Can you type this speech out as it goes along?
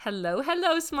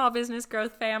Hello, small business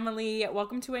growth family.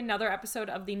 Welcome to another episode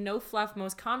of the No Fluff,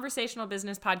 most conversational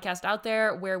business podcast out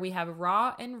there, where we have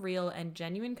raw and real and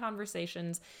genuine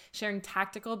conversations sharing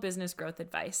tactical business growth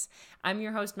advice. I'm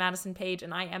your host, Madison Page,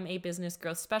 and I am a business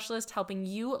growth specialist helping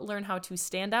you learn how to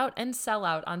stand out and sell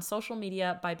out on social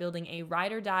media by building a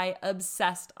ride or die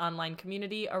obsessed online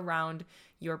community around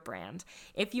your brand.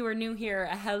 If you are new here,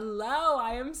 hello.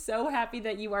 I am so happy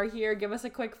that you are here. Give us a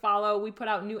quick follow. We put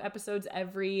out new episodes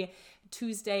every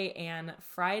Tuesday and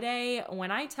Friday.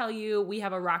 When I tell you we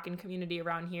have a rockin' community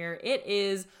around here, it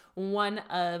is one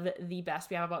of the best.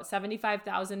 We have about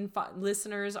 75,000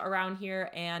 listeners around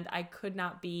here, and I could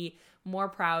not be more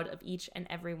proud of each and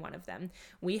every one of them.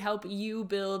 We help you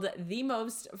build the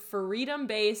most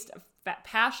freedom-based,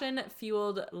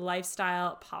 passion-fueled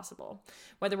lifestyle possible.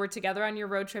 Whether we're together on your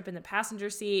road trip in the passenger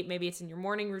seat, maybe it's in your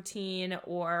morning routine,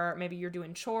 or maybe you're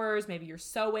doing chores, maybe you're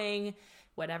sewing,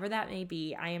 whatever that may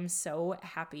be, I am so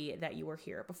happy that you are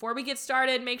here. Before we get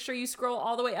started, make sure you scroll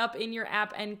all the way up in your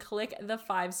app and click the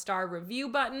 5-star review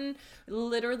button. It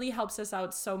literally helps us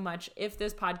out so much. If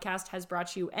this podcast has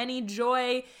brought you any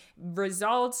joy,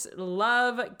 results,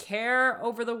 love, care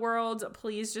over the world,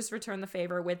 please just return the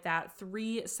favor with that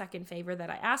 3-second favor that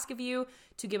I ask of you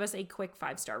to give us a quick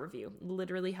 5-star review.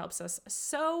 Literally helps us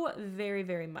so very,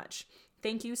 very much.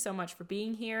 Thank you so much for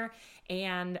being here,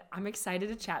 and I'm excited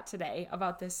to chat today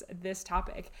about this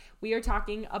topic. We are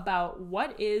talking about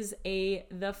what is the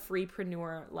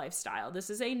Freepreneur lifestyle. This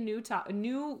is a new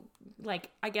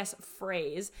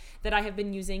phrase that I have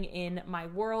been using in my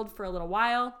world for a little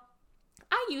while.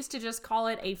 I used to just call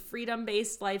it a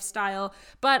freedom-based lifestyle,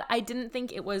 but I didn't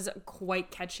think it was quite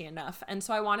catchy enough. And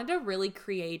so I wanted to really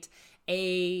create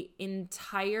a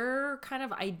entire kind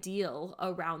of ideal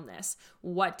around this.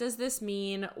 What does this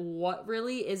mean? What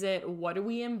really is it? What do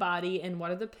we embody? And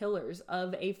what are the pillars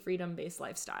of a freedom-based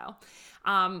lifestyle?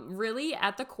 Really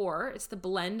at the core, it's the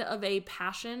blend of a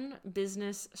passion,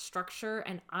 business structure,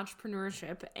 and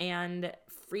entrepreneurship, and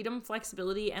freedom,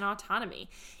 flexibility, and autonomy.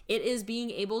 It is being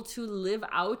able to live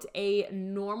out a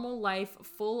normal life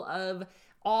full of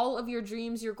all of your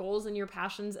dreams, your goals, and your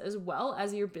passions, as well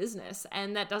as your business.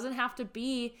 And that doesn't have to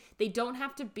be, they don't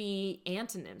have to be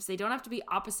antonyms. They don't have to be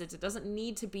opposites. It doesn't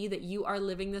need to be that you are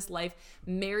living this life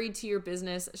married to your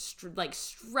business,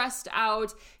 stressed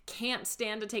out, can't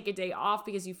stand to take a day off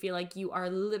because you feel like you are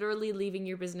literally leaving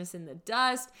your business in the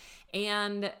dust.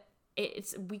 And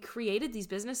we created these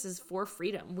businesses for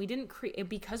freedom. We didn't create it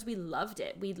because we loved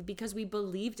it. Because we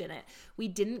believed in it. We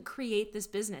didn't create this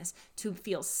business to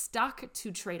feel stuck,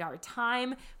 to trade our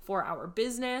time for our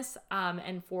business,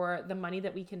 and for the money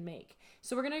that we can make.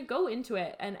 So we're going to go into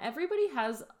it, and everybody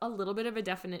has a little bit of a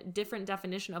different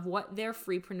definition of what their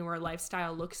freepreneur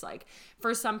lifestyle looks like.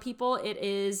 For some people, it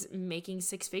is making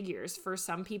 6 figures. For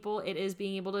some people, it is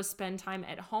being able to spend time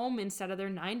at home instead of their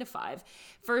 9 to 5.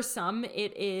 For some,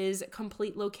 it is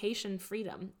complete location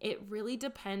freedom. It really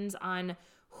depends on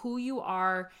who you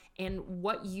are and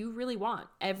what you really want.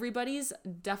 Everybody's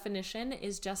definition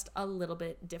is just a little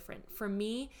bit different. For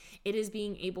me, it is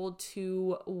being able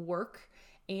to work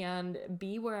and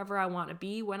be wherever I want to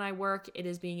be when I work. It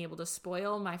is being able to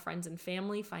spoil my friends and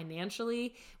family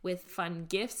financially with fun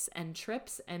gifts and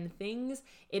trips and things.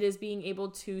 It is being able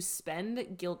to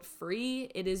spend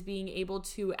guilt-free. It is being able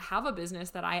to have a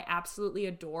business that I absolutely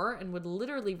adore and would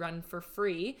literally run for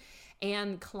free,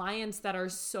 and clients that are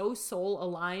so soul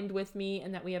aligned with me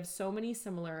and that we have so many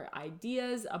similar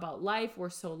ideas about life.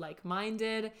 We're so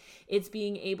like-minded. It's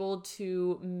being able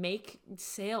to make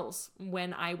sales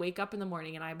when I wake up in the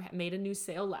morning, and I made a new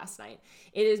sale last night.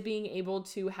 It is being able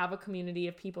to have a community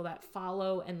of people that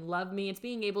follow and love me. It's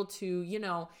being able to,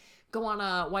 go on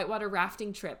a whitewater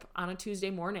rafting trip on a Tuesday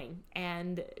morning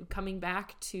and coming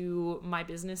back to my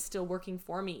business still working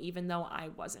for me, even though I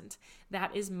wasn't.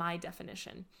 That is my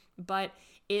definition. But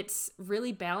it's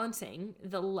really balancing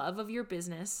the love of your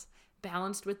business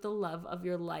balanced with the love of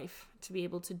your life to be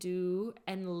able to do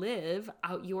and live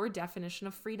out your definition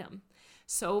of freedom.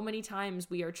 So many times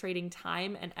we are trading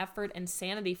time and effort and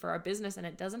sanity for our business, and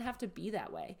it doesn't have to be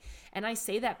that way. And I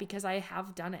say that because I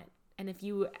have done it. And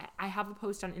I have a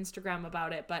post on Instagram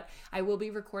about it, but I will be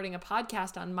recording a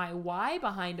podcast on my why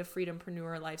behind a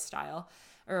freedompreneur lifestyle,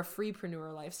 or a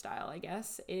freepreneur lifestyle, I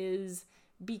guess, is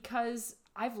because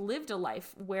I've lived a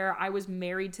life where I was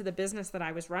married to the business that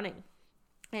I was running.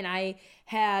 And I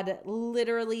had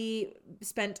literally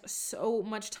spent so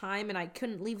much time and I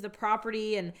couldn't leave the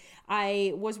property. And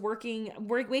I was waking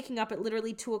up at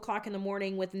literally 2:00 in the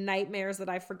morning with nightmares that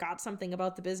I forgot something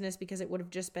about the business because it would have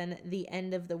just been the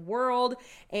end of the world.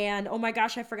 And oh my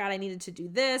gosh, I forgot I needed to do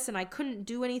this. And I couldn't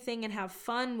do anything and have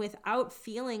fun without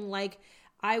feeling like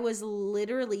I was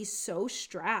literally so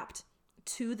strapped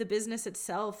to the business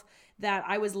itself that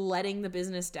I was letting the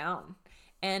business down.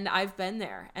 And I've been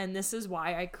there. And this is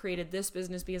why I created this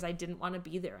business, because I didn't want to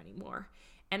be there anymore.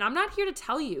 And I'm not here to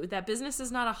tell you that business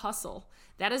is not a hustle.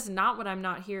 That is not what I'm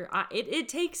not here. It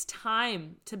takes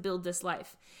time to build this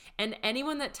life. And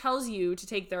anyone that tells you to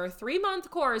take their 3-month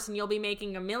course and you'll be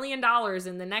making $1 million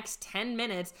in the next 10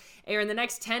 minutes or in the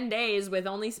next 10 days with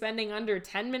only spending under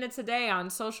 10 minutes a day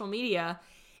on social media,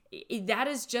 that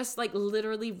is just like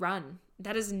literally run.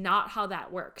 That is not how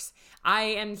that works. I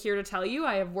am here to tell you,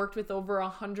 I have worked with over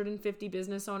 150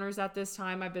 business owners at this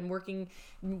time. I've been working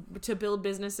to build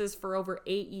businesses for over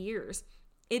 8 years.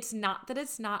 It's not that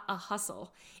it's not a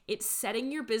hustle. It's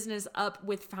setting your business up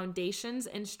with foundations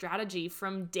and strategy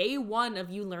from day one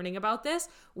of you learning about this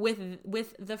with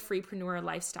the Freepreneur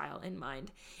lifestyle in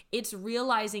mind. It's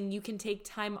realizing you can take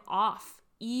time off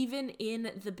even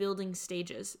in the building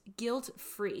stages,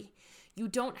 guilt-free. You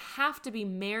don't have to be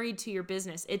married to your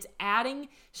business. It's adding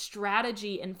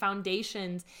strategy and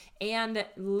foundations and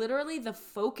literally the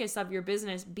focus of your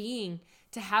business being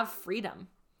to have freedom.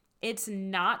 It's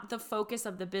not the focus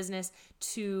of the business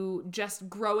to just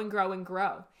grow and grow and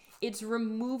grow. It's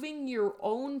removing your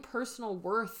own personal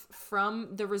worth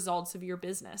from the results of your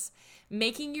business,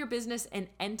 making your business an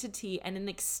entity and an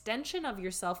extension of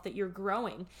yourself that you're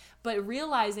growing, but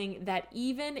realizing that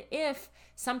even if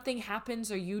something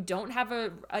happens or you don't have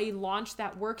a launch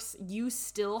that works, you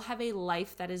still have a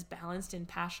life that is balanced and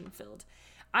passion-filled.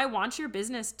 I want your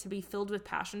business to be filled with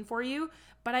passion for you,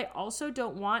 but I also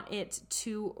don't want it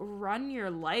to run your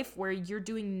life where you're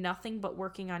doing nothing but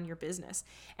working on your business.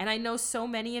 And I know so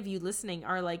many of you listening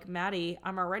are like, Maddie,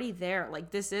 I'm already there.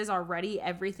 Like, this is already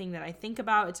everything that I think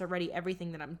about. It's already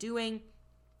everything that I'm doing.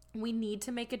 We need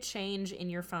to make a change in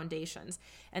your foundations.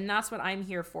 And that's what I'm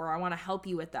here for. I want to help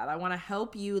you with that. I want to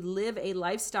help you live a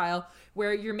lifestyle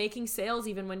where you're making sales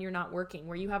even when you're not working,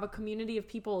 where you have a community of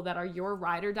people that are your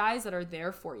ride or dies that are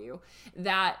there for you,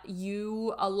 that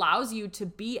you allows you to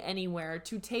be anywhere,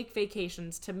 to take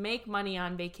vacations, to make money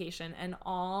on vacation, and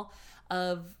all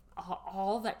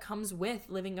that comes with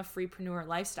living a freepreneur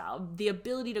lifestyle. The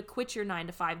ability to quit your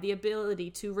 9-to-5, the ability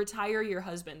to retire your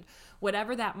husband,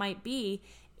 whatever that might be.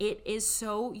 It is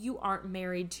so you aren't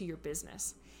married to your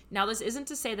business. Now, this isn't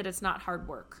to say that it's not hard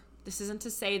work. This isn't to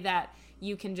say that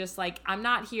you can just I am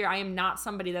not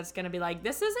somebody that's going to be like,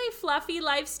 this is a fluffy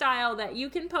lifestyle that you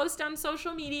can post on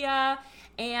social media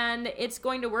and it's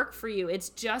going to work for you. It's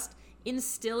just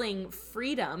instilling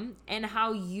freedom and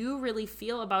how you really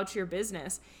feel about your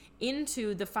business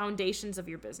into the foundations of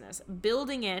your business,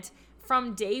 building it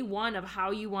from day one of how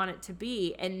you want it to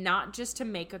be and not just to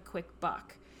make a quick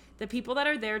buck. The people that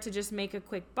are there to just make a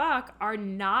quick buck are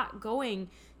not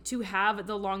going to have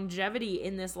the longevity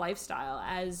in this lifestyle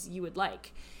as you would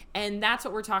like. And that's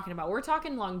what we're talking about. We're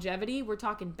talking longevity. We're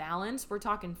talking balance. We're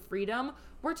talking freedom.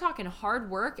 We're talking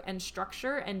hard work and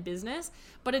structure and business.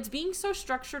 But it's being so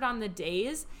structured on the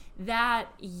days that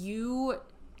you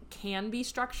can be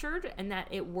structured and that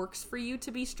it works for you to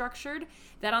be structured,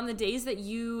 that on the days that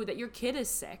your kid is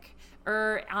sick,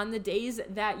 or on the days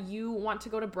that you want to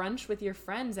go to brunch with your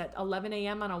friends at 11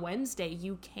 a.m. on a Wednesday,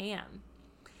 you can.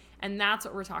 And that's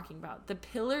what we're talking about. The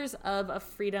pillars of a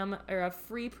freedom or a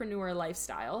freepreneur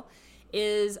lifestyle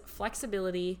is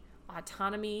flexibility,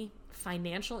 autonomy,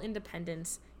 financial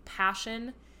independence,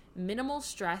 passion, minimal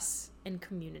stress, and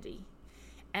community.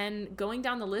 And going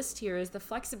down the list here is the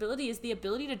flexibility is the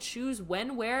ability to choose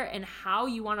when, where, and how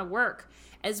you want to work,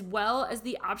 as well as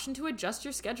the option to adjust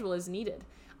your schedule as needed.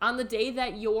 On the day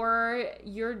that your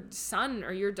son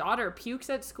or your daughter pukes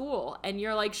at school and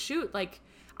you're like, shoot,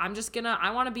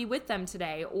 I want to be with them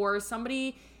today, or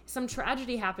some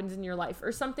tragedy happens in your life,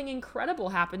 or something incredible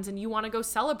happens and you want to go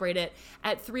celebrate it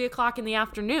at 3:00 in the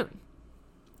afternoon.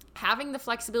 Having the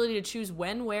flexibility to choose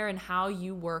when, where, and how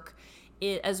you work,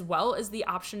 as well as the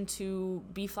option to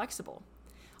be flexible.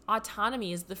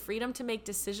 Autonomy is the freedom to make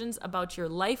decisions about your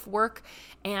life, work,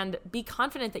 and be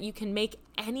confident that you can make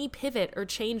any pivot or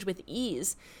change with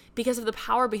ease because of the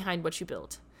power behind what you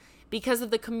build. Because of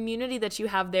the community that you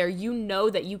have there, you know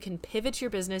that you can pivot your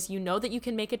business, you know that you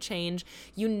can make a change,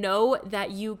 you know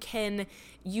that you can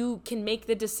make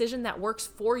the decision that works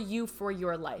for you for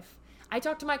your life. I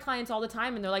talk to my clients all the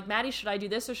time and they're like, Maddie, should I do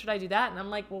this or should I do that? And I'm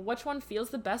like, well, which one feels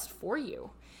the best for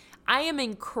you? I am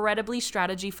incredibly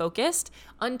strategy focused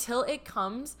until it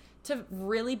comes to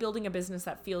really building a business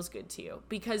that feels good to you,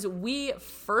 because we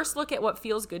first look at what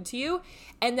feels good to you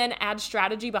and then add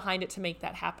strategy behind it to make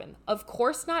that happen. Of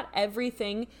course, not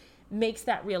everything makes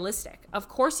that realistic. Of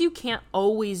course, you can't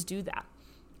always do that.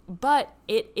 But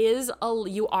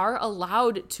you are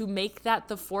allowed to make that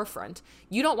the forefront.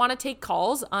 You don't want to take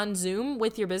calls on Zoom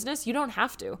with your business. You don't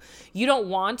have to. You don't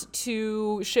want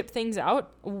to ship things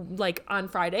out like on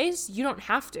Fridays. You don't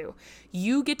have to.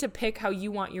 You get to pick how you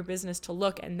want your business to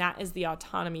look. And that is the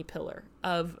autonomy pillar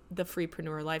of the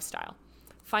freepreneur lifestyle.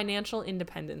 Financial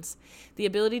independence, the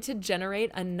ability to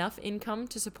generate enough income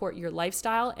to support your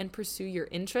lifestyle and pursue your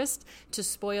interest, to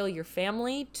spoil your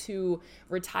family, to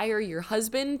retire your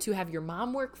husband, to have your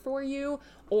mom work for you,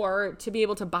 or to be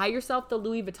able to buy yourself the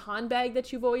Louis Vuitton bag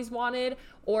that you've always wanted,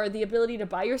 or the ability to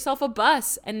buy yourself a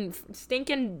bus and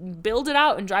stinking build it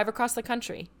out and drive across the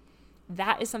country.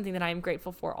 That is something that I am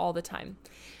grateful for all the time.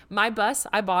 My bus,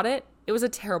 I bought it. It was a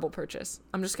terrible purchase.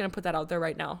 I'm just going to put that out there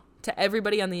right now to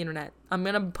everybody on the internet. I'm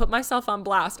going to put myself on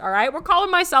blast. All right. We're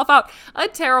calling myself out. A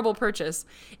terrible purchase.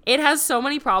 It has so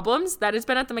many problems that it's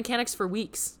been at the mechanics for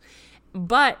weeks.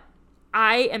 But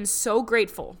I am so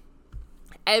grateful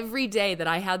every day that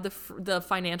I had the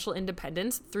financial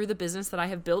independence through the business that I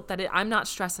have built, that I'm not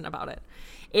stressing about it.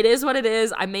 It is what it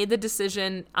is. I made the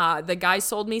decision. The guy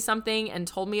sold me something and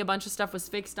told me a bunch of stuff was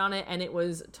fixed on it and it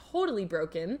was totally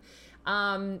broken.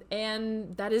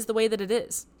 And that is the way that it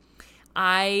is.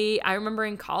 I remember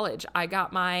in college, I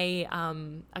got my,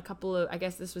 I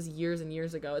guess this was years and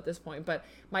years ago at this point, but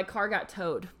my car got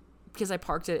towed because I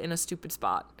parked it in a stupid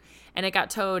spot and it got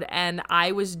towed. And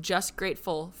I was just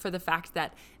grateful for the fact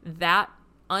that that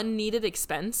unneeded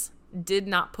expense did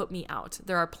not put me out.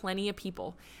 There are plenty of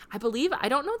people. I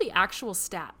don't know the actual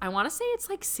stat. I want to say it's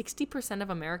like 60% of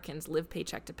Americans live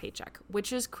paycheck to paycheck,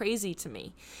 which is crazy to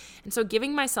me. And so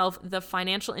giving myself the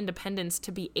financial independence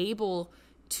to be able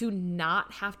to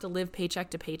not have to live paycheck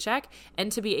to paycheck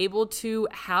and to be able to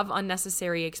have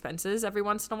unnecessary expenses every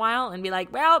once in a while and be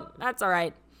like, well, that's all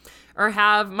right. Or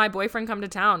have my boyfriend come to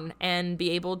town and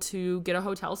be able to get a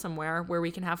hotel somewhere where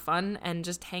we can have fun and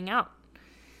just hang out.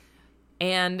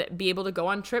 And be able to go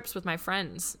on trips with my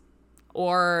friends.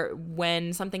 Or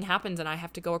when something happens and I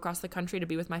have to go across the country to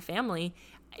be with my family,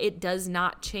 it does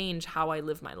not change how I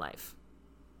live my life.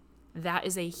 That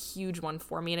is a huge one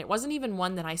for me. And it wasn't even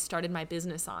one that I started my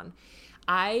business on.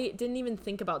 I didn't even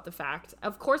think about the fact.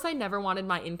 Of course, I never wanted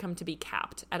my income to be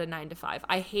capped at a 9-to-5.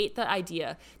 I hate the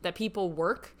idea that people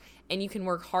work and you can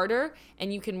work harder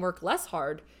and you can work less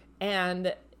hard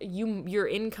and your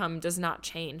income does not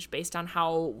change based on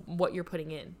what you're putting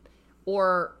in,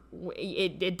 or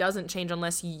it doesn't change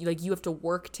unless you have to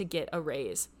work to get a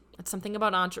raise. That's something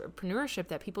about entrepreneurship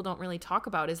that people don't really talk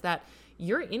about, is that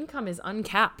your income is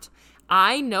uncapped.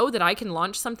 I know that I can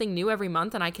launch something new every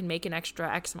month and I can make an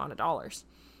extra X amount of dollars.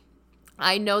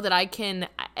 I know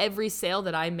that every sale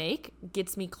that I make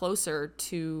gets me closer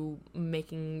to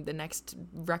making the next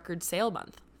record sale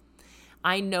month.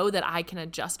 I know that I can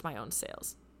adjust my own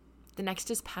sales. The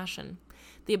next is passion.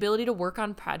 The ability to work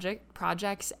on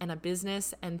projects and a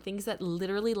business and things that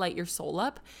literally light your soul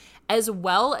up, as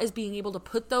well as being able to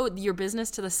put your business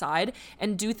to the side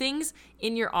and do things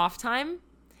in your off time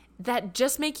that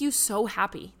just make you so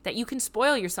happy that you can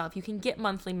spoil yourself. You can get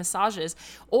monthly massages,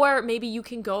 or maybe you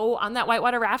can go on that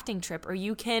whitewater rafting trip, or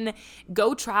you can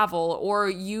go travel, or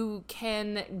you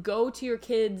can go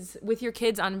with your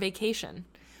kids on vacation.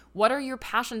 What are your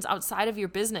passions outside of your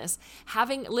business?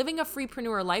 Living a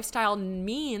freepreneur lifestyle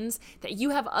means that you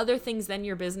have other things than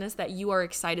your business that you are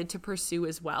excited to pursue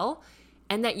as well,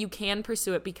 and that you can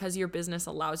pursue it because your business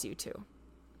allows you to.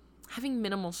 Having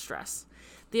minimal stress,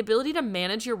 the ability to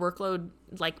manage your workload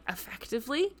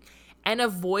effectively and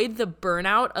avoid the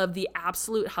burnout of the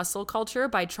absolute hustle culture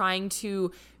by trying to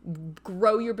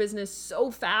grow your business so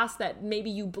fast that maybe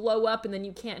you blow up and then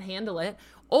you can't handle it,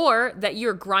 or that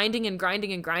you're grinding and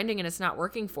grinding and grinding and it's not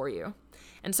working for you.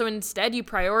 And so instead you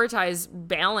prioritize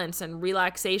balance and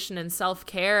relaxation and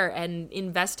self-care and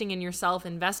investing in yourself,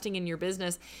 investing in your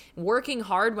business, working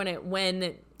hard when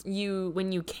you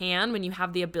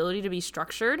have the ability to be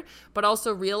structured, but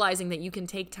also realizing that you can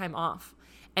take time off.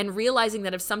 And realizing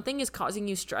that if something is causing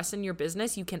you stress in your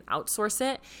business, you can outsource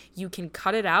it, you can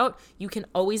cut it out, you can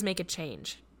always make a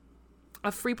change.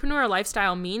 A freepreneur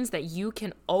lifestyle means that you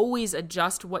can always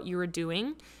adjust what you are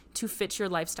doing to fit your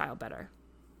lifestyle better,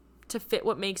 to fit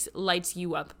what lights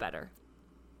you up better.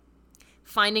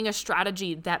 Finding a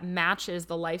strategy that matches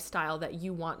the lifestyle that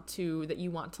you want to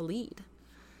lead.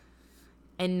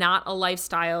 And not a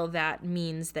lifestyle that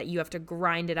means that you have to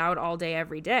grind it out all day,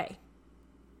 every day.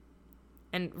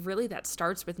 And really that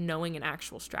starts with knowing an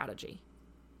actual strategy.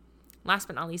 Last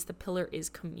but not least, the pillar is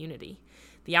community.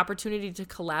 The opportunity to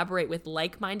collaborate with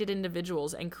like-minded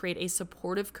individuals and create a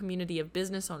supportive community of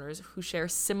business owners who share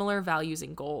similar values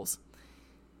and goals.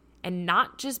 And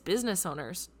not just business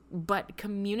owners, but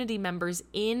community members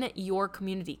in your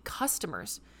community,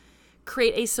 customers.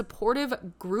 Create a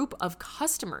supportive group of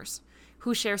customers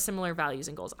who share similar values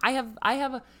and goals. I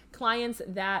have clients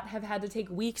that have had to take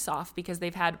weeks off because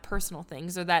they've had personal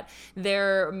things, or that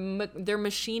their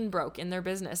machine broke in their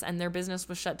business and their business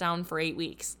was shut down for 8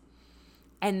 weeks.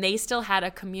 And they still had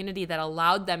a community that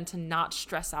allowed them to not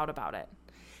stress out about it,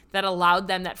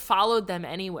 that followed them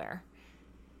anywhere.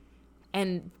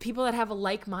 And people that have a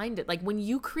like-minded, like when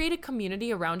you create a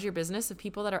community around your business of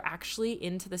people that are actually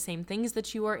into the same things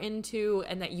that you are into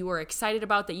and that you are excited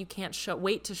about, that you can't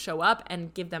wait to show up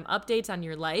and give them updates on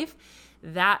your life,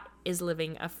 that is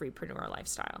living a freepreneur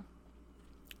lifestyle.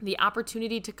 The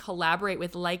opportunity to collaborate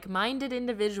with like-minded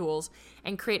individuals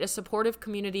and create a supportive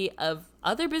community of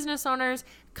other business owners,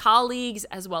 colleagues,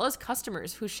 as well as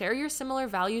customers who share your similar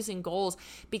values and goals,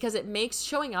 because it makes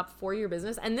showing up for your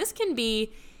business. And this can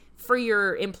be for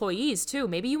your employees too.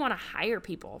 Maybe you want to hire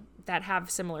people that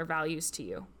have similar values to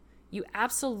you. You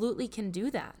absolutely can do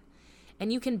that.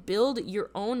 And you can build your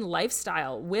own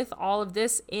lifestyle with all of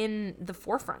this in the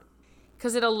forefront,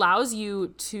 because it allows you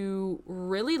to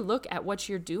really look at what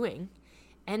you're doing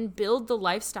and build the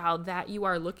lifestyle that you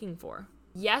are looking for.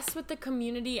 Yes, with the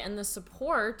community and the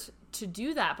support to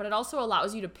do that, but it also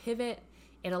allows you to pivot.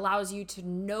 It allows you to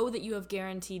know that you have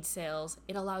guaranteed sales.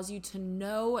 It allows you to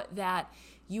know that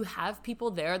you have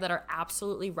people there that are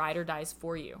absolutely ride or dies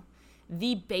for you.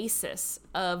 The basis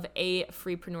of a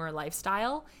freepreneur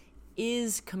lifestyle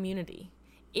is community,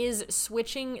 is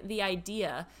switching the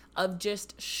idea of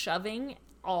just shoving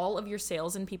all of your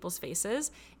sales in people's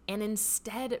faces and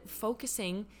instead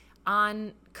focusing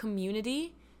on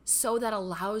community, so that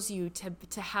allows you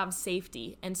to have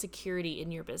safety and security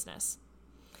in your business.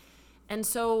 And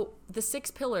so the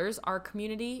 6 pillars are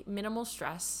community, minimal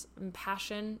stress,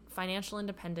 passion, financial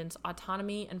independence,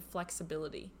 autonomy, and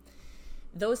flexibility.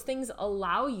 Those things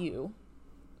allow you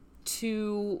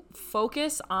to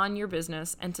focus on your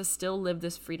business and to still live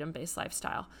this freedom-based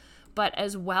lifestyle, but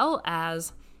as well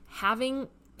as having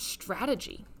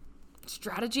strategy.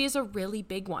 Strategy is a really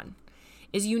big one.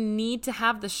 Is you need to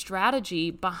have the strategy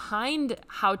behind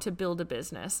how to build a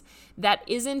business that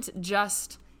isn't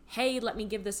just, hey, let me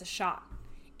give this a shot.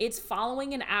 It's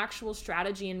following an actual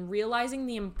strategy and realizing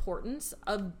the importance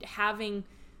of having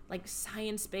like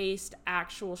science-based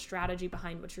actual strategy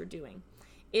behind what you're doing.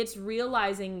 It's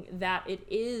realizing that it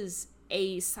is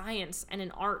a science and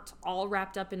an art all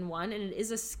wrapped up in one, and it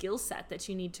is a skill set that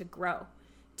you need to grow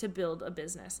to build a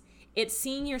business. It's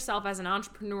seeing yourself as an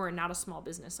entrepreneur, not a small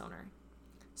business owner.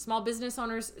 Small business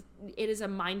owners, it is a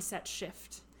mindset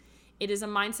shift. It is a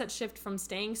mindset shift from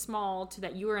staying small to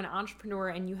that you are an entrepreneur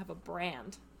and you have a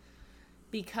brand.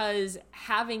 Because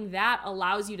having that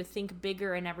allows you to think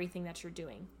bigger in everything that you're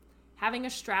doing. Having a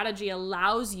strategy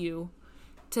allows you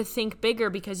to think bigger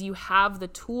because you have the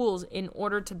tools in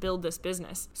order to build this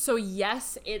business. So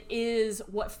yes, it is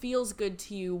what feels good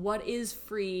to you, what is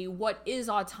free, what is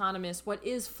autonomous, what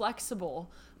is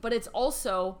flexible, but it's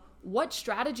also what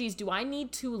strategies do I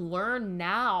need to learn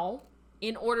now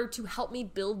in order to help me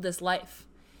build this life.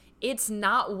 It's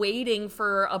not waiting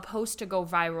for a post to go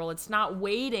viral. It's not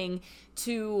waiting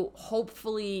to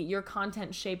hopefully your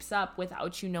content shapes up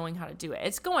without you knowing how to do it.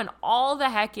 It's going all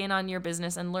the heck in on your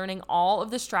business and learning all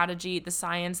of the strategy, the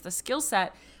science, the skill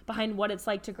set behind what it's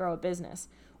like to grow a business.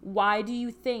 Why do you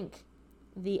think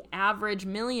the average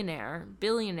millionaire,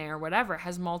 billionaire, whatever,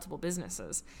 has multiple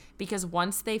businesses? Because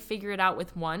once they figure it out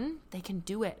with one, they can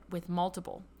do it with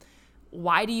multiple.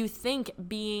 Why do you think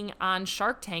being on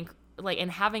Shark Tank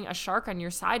and having a shark on your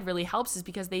side really helps? Is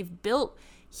because they've built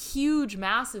huge,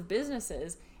 massive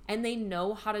businesses and they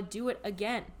know how to do it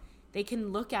again. They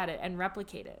can look at it and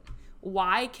replicate it.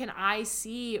 Why can I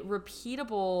see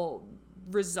repeatable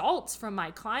results from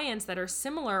my clients that are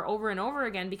similar over and over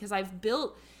again? Because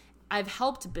I've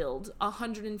helped build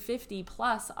 150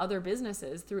 plus other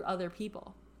businesses through other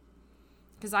people.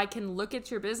 Because I can look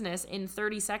at your business in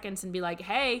 30 seconds and be like,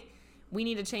 hey, we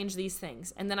need to change these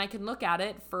things. And then I can look at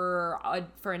it for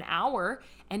an hour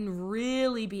and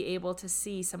really be able to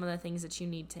see some of the things that you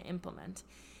need to implement.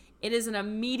 It is an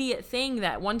immediate thing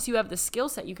that once you have the skill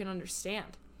set, you can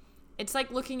understand. It's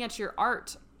like looking at your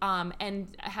art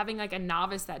and having like a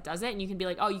novice that does it, and you can be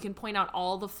like, oh, you can point out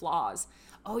all the flaws.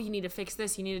 Oh, you need to fix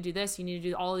this. You need to do this. You need to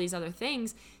do all of these other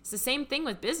things. It's the same thing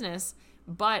with business,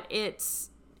 but it's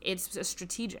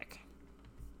strategic.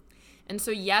 And so,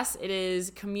 yes, it is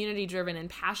community driven and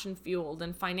passion fueled,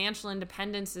 and financial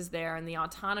independence is there, and the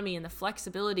autonomy and the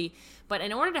flexibility. But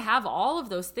in order to have all of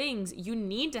those things, you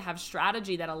need to have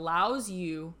strategy that allows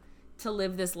you to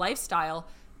live this lifestyle,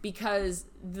 because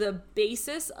the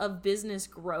basis of business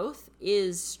growth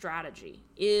is strategy,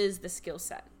 is the skill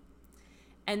set.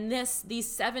 And these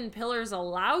 7 pillars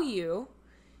allow you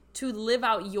to live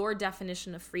out your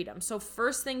definition of freedom. So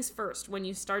first things first, when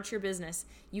you start your business,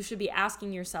 you should be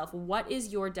asking yourself, what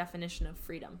is your definition of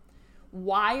freedom?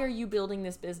 Why are you building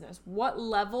this business? What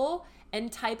level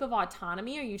and type of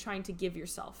autonomy are you trying to give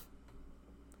yourself?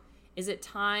 Is it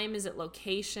time? Is it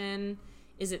location?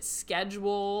 Is it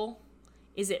schedule?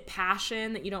 Is it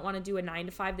passion that you don't want to do a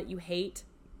 9-to-5 that you hate?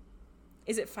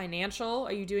 Is it financial?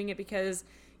 Are you doing it because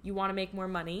you want to make more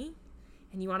money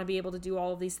and you want to be able to do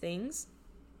all of these things?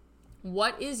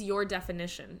 What is your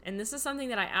definition? And this is something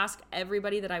that I ask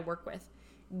everybody that I work with.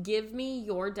 Give me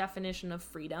your definition of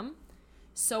freedom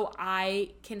so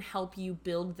I can help you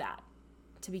build that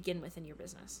to begin with in your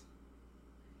business.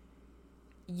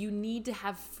 You need to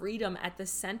have freedom at the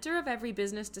center of every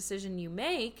business decision you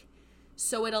make,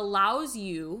 so it allows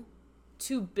you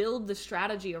to build the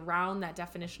strategy around that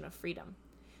definition of freedom.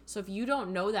 So if you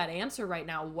don't know that answer right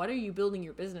now, what are you building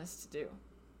your business to do?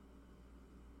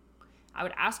 I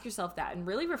would ask yourself that and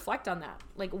really reflect on that.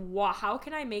 Like, how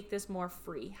can I make this more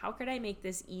free? How could I make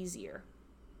this easier?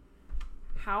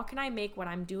 How can I make what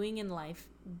I'm doing in life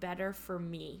better for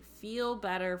me? Feel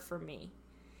better for me?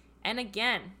 And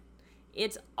again,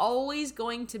 it's always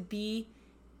going to be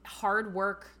hard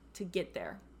work to get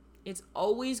there. It's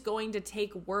always going to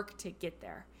take work to get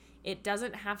there. It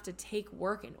doesn't have to take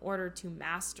work in order to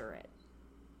master it.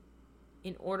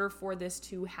 In order for this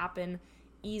to happen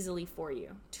easily for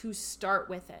you, to start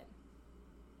with it.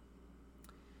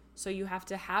 So you have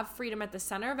to have freedom at the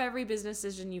center of every business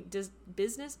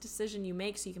decision you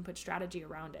make, so you can put strategy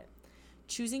around it.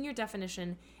 Choosing your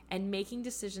definition and making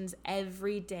decisions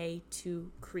every day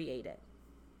to create it.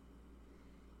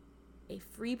 A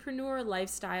freepreneur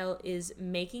lifestyle is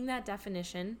making that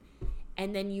definition,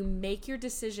 and then you make your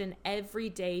decision every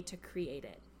day to create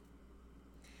it.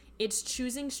 It's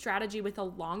choosing strategy with a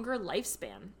longer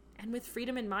lifespan and with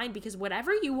freedom in mind, because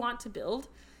whatever you want to build,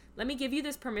 let me give you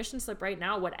this permission slip right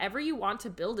now. Whatever you want to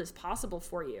build is possible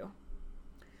for you.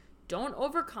 Don't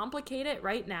overcomplicate it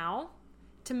right now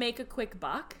to make a quick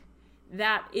buck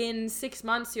that in 6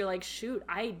 months you're like, shoot,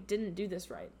 I didn't do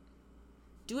this right.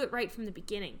 Do it right from the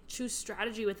beginning. Choose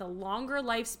strategy with a longer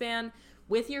lifespan,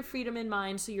 with your freedom in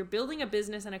mind, so you're building a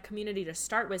business and a community to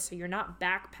start with, so you're not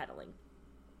backpedaling.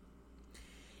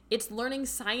 It's learning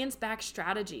science-backed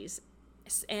strategies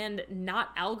and not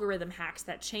algorithm hacks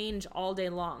that change all day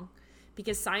long,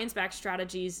 because science-backed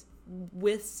strategies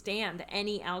withstand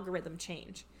any algorithm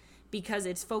change, because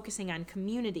it's focusing on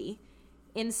community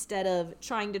instead of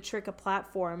trying to trick a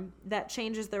platform that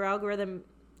changes their algorithm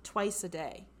twice a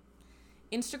day.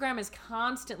 Instagram is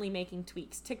constantly making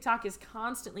tweaks. TikTok is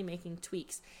constantly making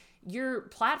tweaks. Your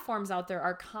platforms out there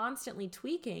are constantly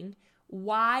tweaking.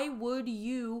 Why would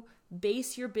you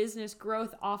base your business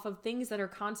growth off of things that are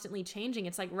constantly changing?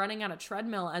 It's like running on a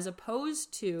treadmill as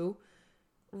opposed to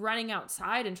running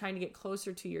outside and trying to get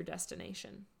closer to your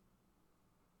destination.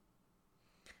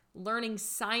 Learning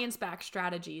science-backed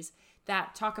strategies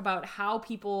that talk about how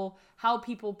people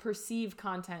perceive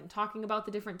content, talking about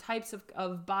the different types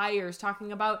of buyers,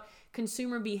 talking about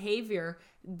consumer behavior,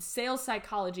 sales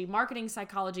psychology, marketing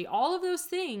psychology, all of those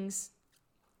things,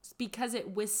 because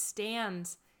it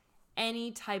withstands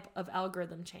any type of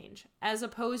algorithm change, as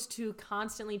opposed to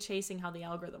constantly chasing how the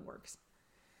algorithm works.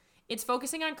 It's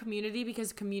focusing on community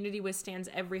because community withstands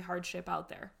every hardship out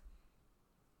there.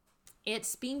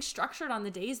 It's being structured on the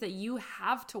days that you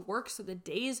have to work, so the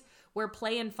days where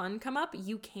play and fun come up,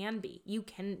 you can be. You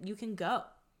can go.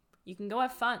 You can go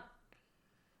have fun.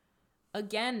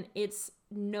 Again, it's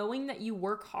knowing that you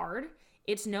work hard.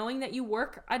 It's knowing that you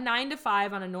work a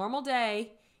 9-to-5 on a normal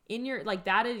day in your, like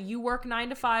that is, you work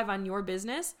 9-to-5 on your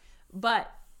business,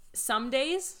 but some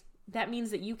days that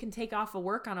means that you can take off of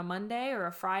work on a Monday or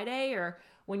a Friday, or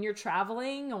when you're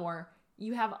traveling, or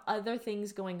you have other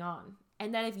things going on.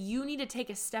 And that if you need to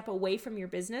take a step away from your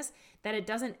business, that it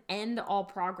doesn't end all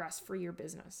progress for your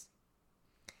business.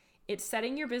 It's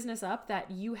setting your business up that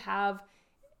you have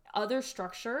other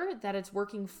structure, that it's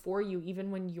working for you even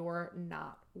when you're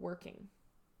not working.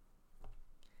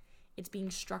 It's being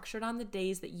structured on the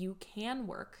days that you can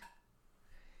work.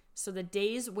 So the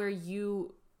days where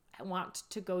you want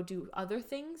to go do other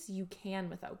things, you can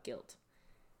without guilt.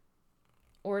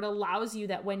 Or it allows you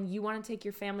that when you want to take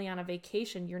your family on a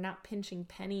vacation, you're not pinching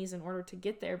pennies in order to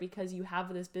get there, because you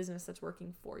have this business that's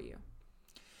working for you.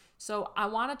 So I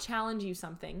want to challenge you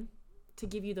something to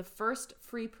give you the first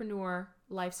Freepreneur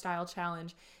lifestyle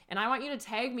challenge. And I want you to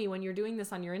tag me when you're doing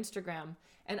this on your Instagram.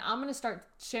 And I'm going to start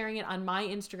sharing it on my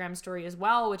Instagram story as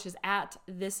well, which is at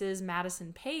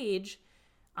thisismadisonpage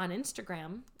on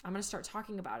Instagram. I'm going to start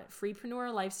talking about it.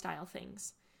 Freepreneur lifestyle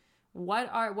things.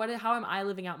 How am I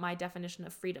living out my definition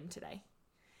of freedom today?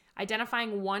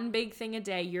 Identifying one big thing a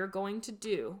day you're going to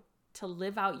do to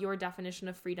live out your definition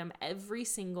of freedom every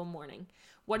single morning.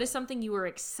 What is something you are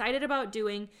excited about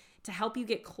doing to help you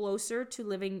get closer to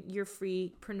living your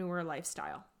freepreneur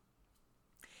lifestyle?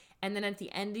 And then at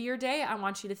the end of your day, I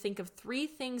want you to think of 3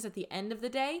 things at the end of the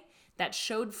day that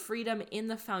showed freedom in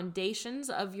the foundations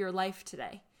of your life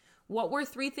today. What were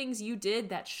 3 things you did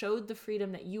that showed the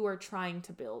freedom that you are trying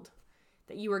to build,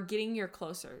 that you are getting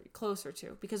closer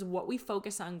to? Because what we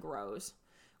focus on grows.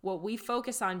 What we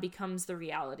focus on becomes the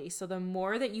reality. So the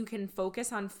more that you can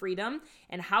focus on freedom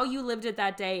and how you lived it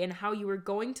that day and how you were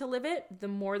going to live it, the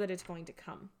more that it's going to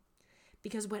come.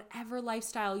 Because whatever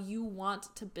lifestyle you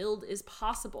want to build is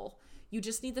possible. You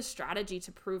just need the strategy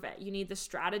to prove it. You need the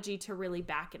strategy to really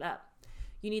back it up.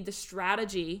 You need the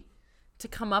strategy to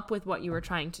come up with what you are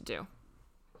trying to do.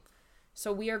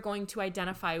 So we are going to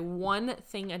identify one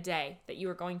thing a day that you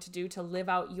are going to do to live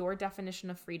out your definition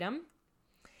of freedom.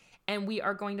 And we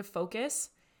are going to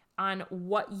focus on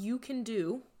what you can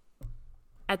do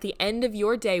at the end of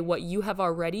your day, what you have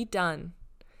already done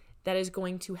that is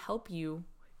going to help you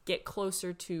get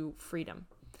closer to freedom,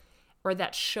 or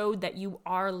that showed that you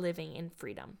are living in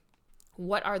freedom.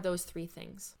 What are those 3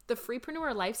 things? The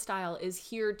Freepreneur lifestyle is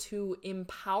here to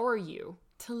empower you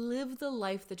to live the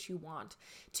life that you want,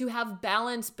 to have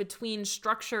balance between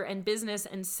structure and business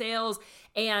and sales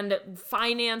and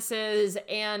finances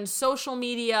and social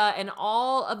media and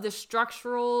all of the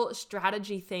structural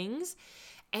strategy things,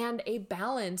 and a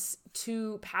balance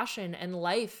to passion and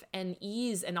life and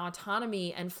ease and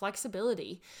autonomy and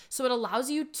flexibility. So it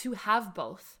allows you to have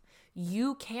both.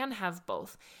 You can have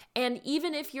both. And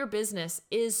even if your business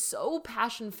is so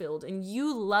passion-filled and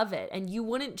you love it and you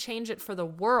wouldn't change it for the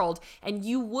world, and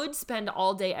you would spend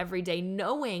all day every day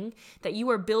knowing that you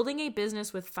are building a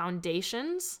business with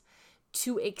foundations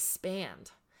to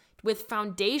expand, with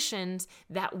foundations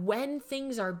that when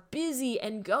things are busy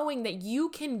and going, that you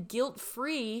can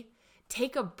guilt-free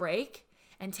take a break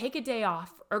and take a day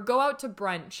off, or go out to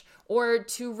brunch, or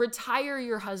to retire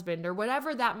your husband, or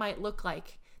whatever that might look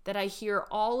like, that I hear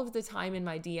all of the time in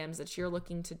my DMs that you're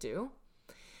looking to do.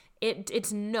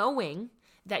 It's knowing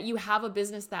that you have a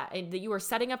business that you are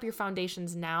setting up your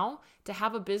foundations now to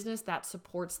have a business that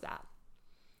supports that.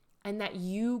 And that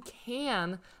you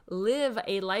can live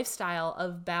a lifestyle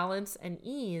of balance and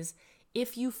ease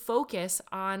if you focus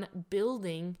on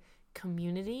building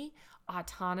community,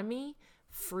 autonomy,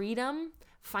 freedom,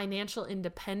 financial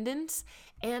independence,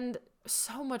 and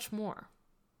so much more.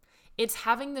 It's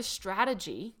having the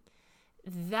strategy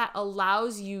that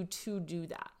allows you to do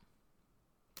that.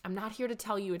 I'm not here to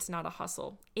tell you it's not a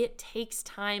hustle. It takes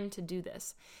time to do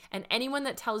this. And anyone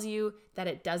that tells you that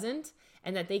it doesn't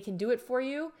and that they can do it for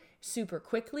you super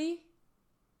quickly,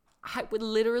 I would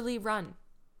literally run.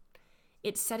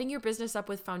 It's setting your business up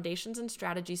with foundations and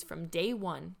strategies from day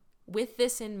one with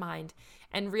this in mind,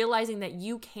 and realizing that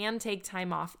you can take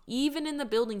time off even in the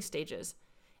building stages,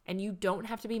 and you don't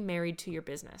have to be married to your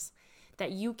business.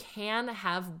 That you can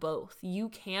have both. You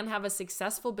can have a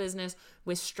successful business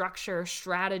with structure,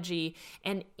 strategy,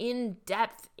 and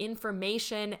in-depth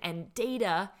information and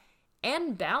data,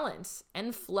 and balance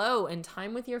and flow and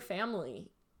time with your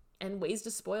family and ways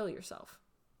to spoil yourself.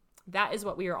 That is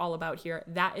what we are all about here.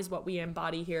 That is what we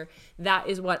embody here. That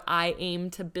is what I aim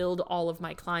to build all of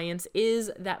my clients, is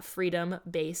that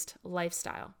freedom-based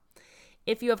lifestyle.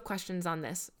 If you have questions on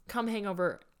this, come hang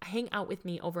out with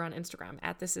me over on Instagram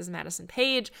at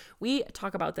thisismadisonpage. We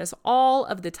talk about this all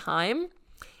of the time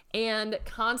and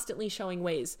constantly showing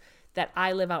ways that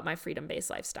I live out my freedom-based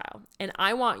lifestyle. And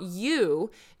I want you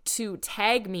to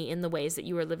tag me in the ways that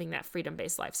you are living that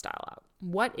freedom-based lifestyle out.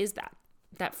 What is that?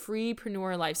 That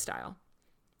freepreneur lifestyle,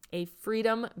 a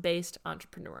freedom-based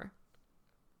entrepreneur.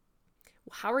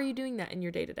 How are you doing that in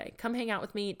your day-to-day? Come hang out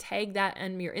with me. Tag that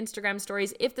in your Instagram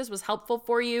stories. If this was helpful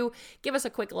for you, give us a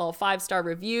quick little 5-star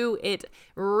review. It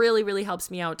really, really helps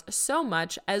me out so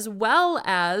much, as well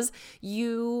as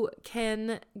you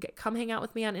can come hang out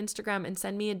with me on Instagram and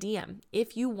send me a DM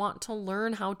if you want to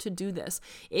learn how to do this.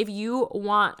 If you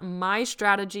want my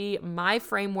strategy, my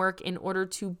framework in order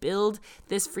to build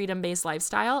this freedom-based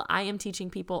lifestyle, I am teaching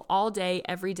people all day,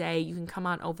 every day. You can come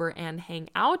on over and hang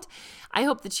out. I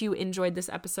hope that you enjoyed this this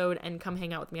episode and come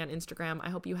hang out with me on Instagram. I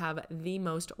hope you have the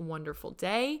most wonderful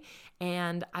day,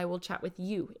 and I will chat with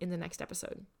you in the next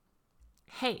episode.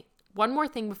 Hey, one more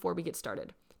thing before we get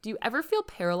started. Do you ever feel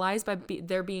paralyzed by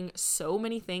there being so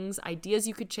many things, ideas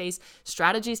you could chase,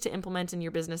 strategies to implement in your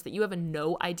business that you have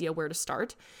no idea where to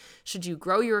start? Should you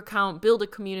grow your account, build a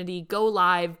community, go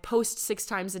live, post 6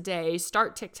 times a day,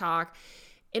 start TikTok?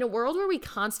 In a world where we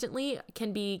constantly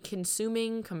can be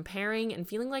consuming, comparing, and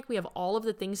feeling like we have all of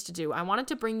the things to do, I wanted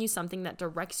to bring you something that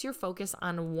directs your focus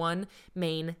on one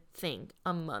main thing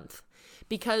a month.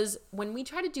 Because when we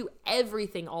try to do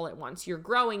everything all at once, you're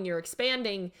growing, you're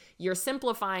expanding, you're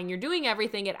simplifying, you're doing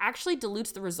everything, it actually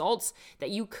dilutes the results that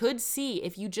you could see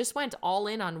if you just went all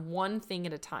in on one thing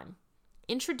at a time.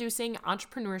 Introducing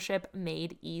Entrepreneurship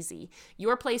Made Easy,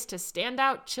 your place to stand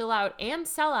out, chill out, and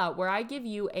sell out, where I give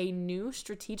you a new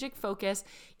strategic focus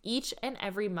each and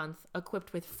every month,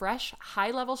 equipped with fresh,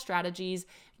 high-level strategies,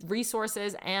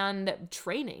 resources, and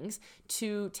trainings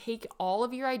to take all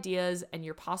of your ideas and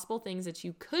your possible things that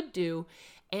you could do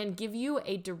and give you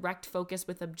a direct focus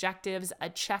with objectives, a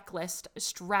checklist, a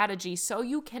strategy, so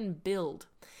you can build.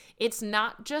 It's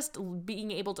not just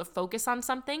being able to focus on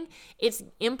something, it's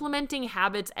implementing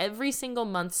habits every single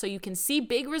month so you can see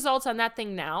big results on that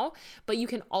thing now, but you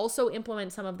can also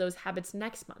implement some of those habits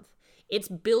next month. It's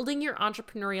building your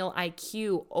entrepreneurial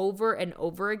IQ over and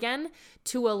over again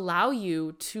to allow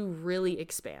you to really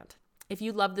expand. If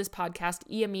you love this podcast,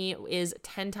 EME is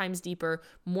 10 times deeper,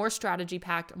 more strategy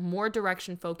packed, more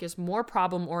direction focused, more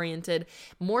problem oriented,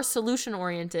 more solution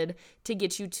oriented to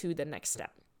get you to the next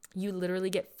step. You literally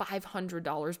get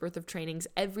 $500 worth of trainings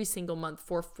every single month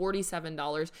for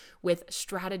 $47 with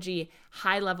strategy,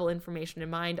 high-level information in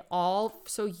mind, all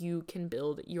so you can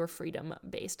build your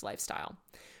freedom-based lifestyle.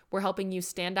 We're helping you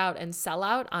stand out and sell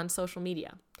out on social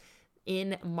media.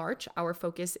 In March, our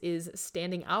focus is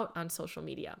standing out on social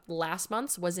media. Last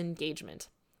month's was engagement.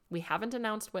 We haven't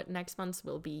announced what next month's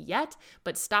will be yet,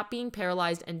 but stop being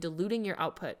paralyzed and diluting your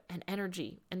output and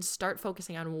energy and start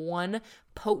focusing on one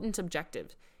potent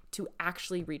objective to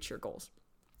actually reach your goals.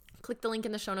 Click the link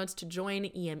in the show notes to join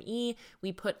EME.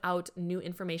 We put out new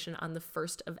information on the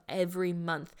first of every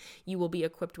month. You will be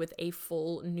equipped with a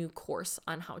full new course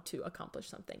on how to accomplish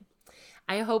something.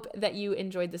 I hope that you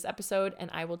enjoyed this episode, and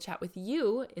I will chat with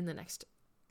you in the next